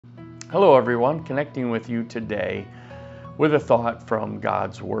Hello everyone, connecting with you today with a thought from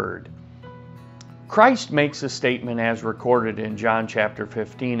God's Word. Christ makes a statement as recorded in John chapter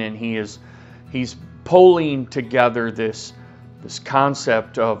 15, and he's pulling together this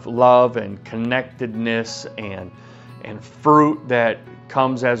concept of love and connectedness and fruit that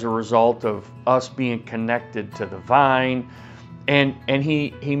comes as a result of us being connected to the vine. And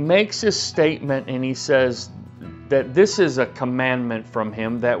he makes this statement, and he says that this is a commandment from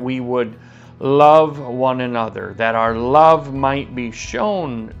him, that we would love one another, that our love might be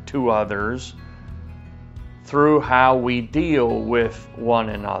shown to others through how we deal with one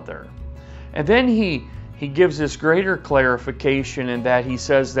another. And then he gives this greater clarification in that he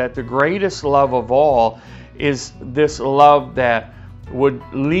says that the greatest love of all is this love that would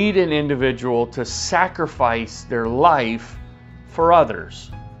lead an individual to sacrifice their life for others.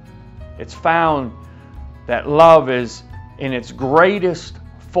 It's found that love is in its greatest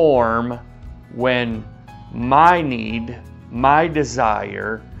form when my need, my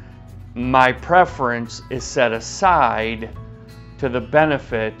desire, my preference is set aside to the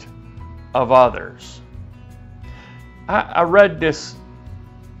benefit of others. I read this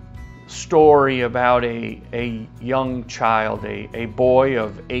story about a young child, a boy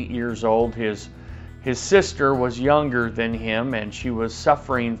of 8 years old. His sister was younger than him, and she was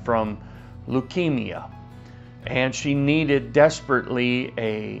suffering from leukemia. And she needed desperately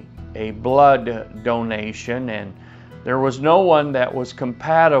a blood donation, and there was no one that was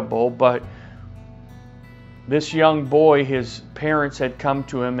compatible, but this young boy, his parents had come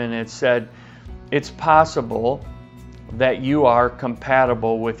to him and had said, "It's possible that you are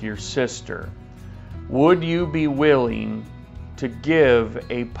compatible with your sister. Would you be willing to give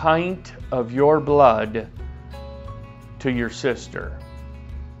a pint of your blood to your sister?"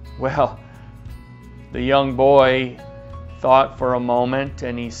 Well, the young boy thought for a moment,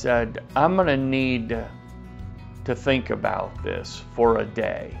 and he said, "I'm going to need to think about this for a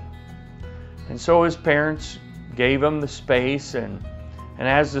day." And so his parents gave him the space, and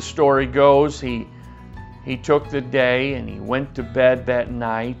as the story goes, he took the day and he went to bed that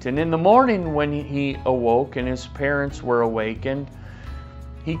night. And in the morning when he awoke and his parents were awakened,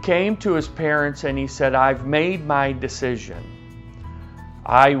 he came to his parents and he said, "I've made my decision.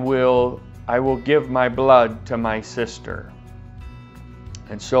 I will give my blood to my sister."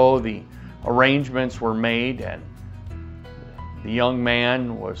 And so the arrangements were made, and the young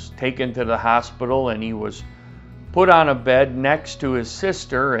man was taken to the hospital, and he was put on a bed next to his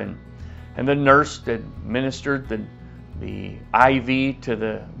sister, and the nurse administered the IV to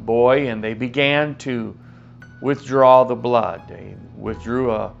the boy, and they began to withdraw the blood. They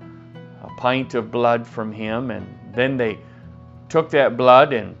withdrew a pint of blood from him, and then they took that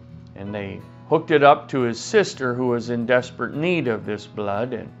blood and they hooked it up to his sister, who was in desperate need of this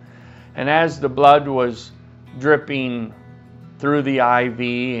blood. And as the blood was dripping through the IV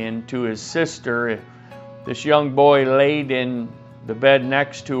into his sister, this young boy laid in the bed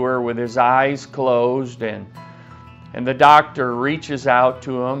next to her with his eyes closed, and the doctor reaches out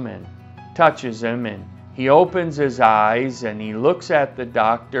to him and touches him, and he opens his eyes and he looks at the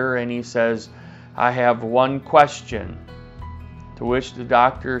doctor and he says, "I have one question." To which the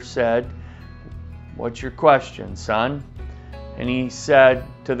doctor said, "What's your question, son?" And he said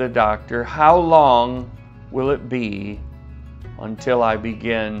to the doctor, "How long will it be until I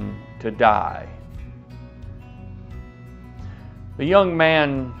begin to die?" The young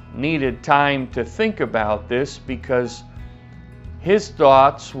man needed time to think about this, because his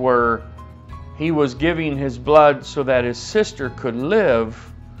thoughts were he was giving his blood so that his sister could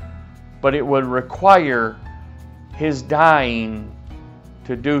live, but it would require his dying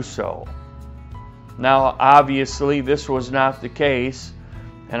to do so. Now, obviously, this was not the case,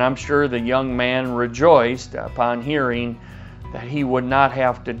 and I'm sure the young man rejoiced upon hearing that he would not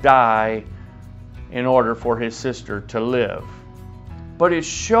have to die in order for his sister to live. But it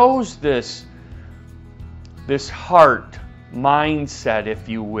shows this heart mindset, if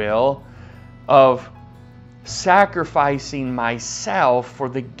you will, of sacrificing myself for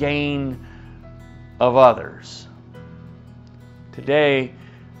the gain of others. Today,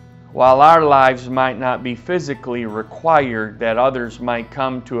 while our lives might not be physically required that others might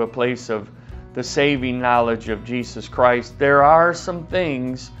come to a place of the saving knowledge of Jesus Christ, there are some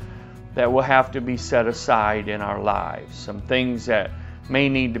things that will have to be set aside in our lives, some things that may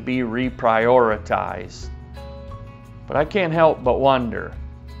need to be reprioritized. But I can't help but wonder,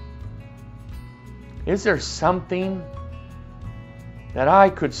 is there something that I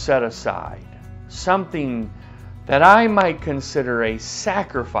could set aside, something that I might consider a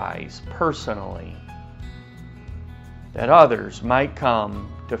sacrifice personally, that others might come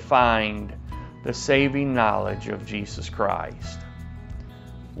to find the saving knowledge of Jesus Christ.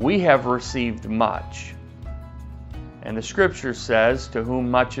 We have received much, and the Scripture says, to whom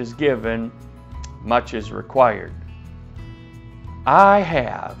much is given, much is required.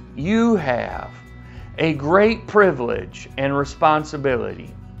 You have a great privilege and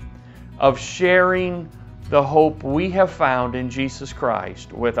responsibility of sharing the hope we have found in Jesus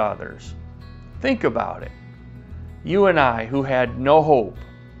Christ with others. Think about it. You and I, who had no hope,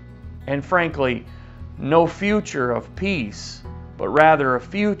 and frankly, no future of peace, but rather a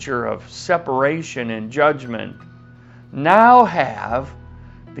future of separation and judgment, now have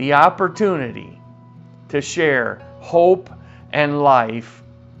the opportunity to share hope and life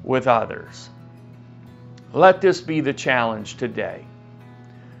with others. Let this be the challenge today.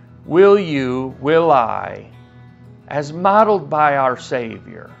 Will you, will I, as modeled by our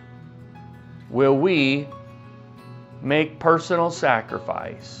Savior, will we make personal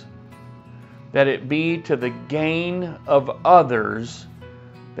sacrifice, that it be to the gain of others,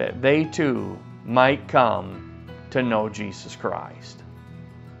 that they too might come to know Jesus Christ?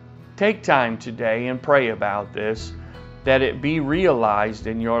 Take time today and pray about this, that it be realized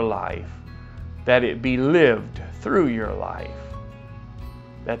in your life, that it be lived through your life,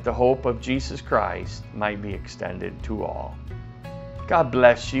 that the hope of Jesus Christ might be extended to all. God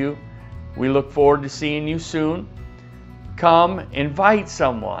bless you. We look forward to seeing you soon. Come, invite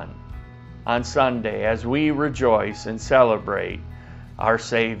someone on Sunday as we rejoice and celebrate our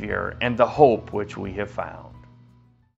Savior and the hope which we have found.